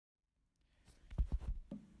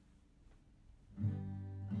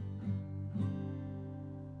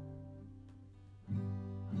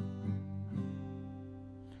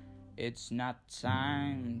It's not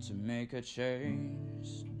time to make a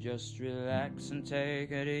change. Just relax and take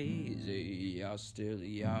it easy. You're still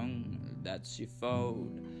young, that's your fault.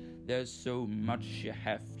 There's so much you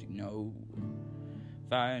have to know.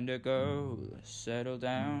 Find a girl, settle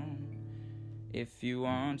down. If you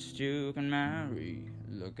want, you can marry.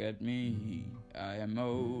 Look at me, I am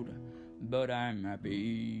old, but I'm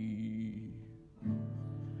happy.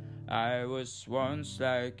 I was once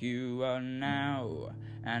like you are now,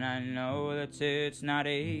 and I know that it's not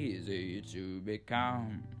easy to be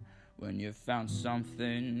calm when you found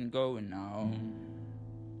something going on.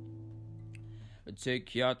 But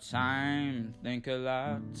take your time, think a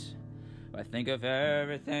lot. Why, think of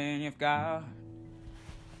everything you've got.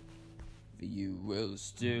 For you will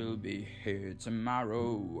still be here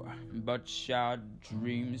tomorrow, but your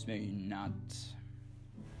dreams may not.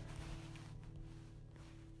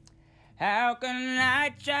 How can I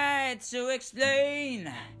try to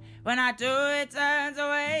explain when I do it turns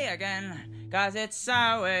away again? 'Cause it's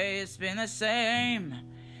always been the same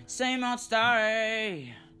old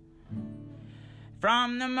story.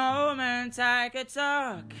 From the moment I could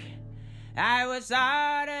talk, I was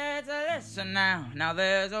harder to listen now. Now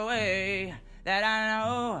there's a way that I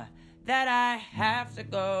know that I have to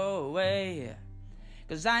go away.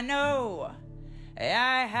 'Cause I know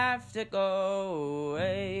I have to go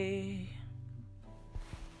away.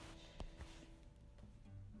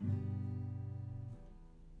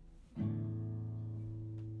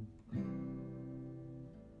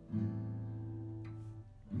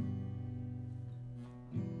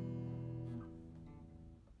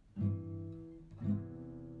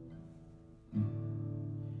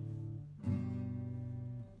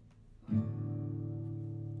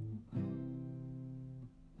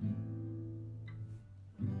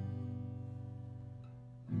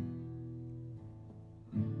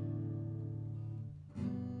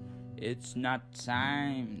 It's not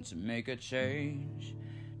time to make a change.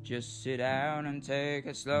 Just sit down and take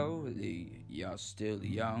it slowly. You're still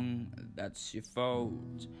young, that's your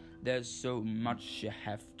fault. There's so much you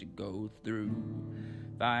have to go through.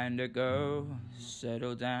 Find a girl,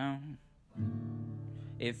 settle down.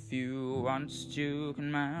 If you want, you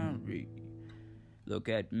can marry. Look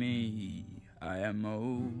at me, I am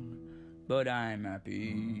old, but I'm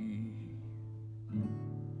happy.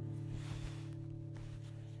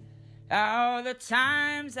 All the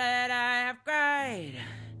times that I have cried,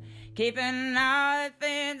 keeping all the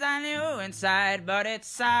things I knew inside. But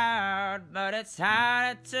it's hard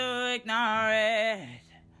to ignore it.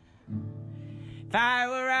 If I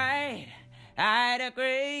were right, I'd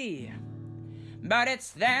agree. But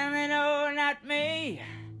it's them and oh, not me.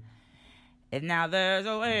 And now there's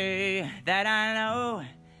a way that I know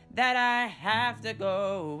that I have to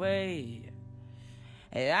go away.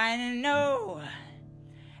 I know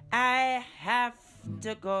I have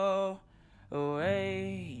to go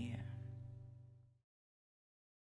away.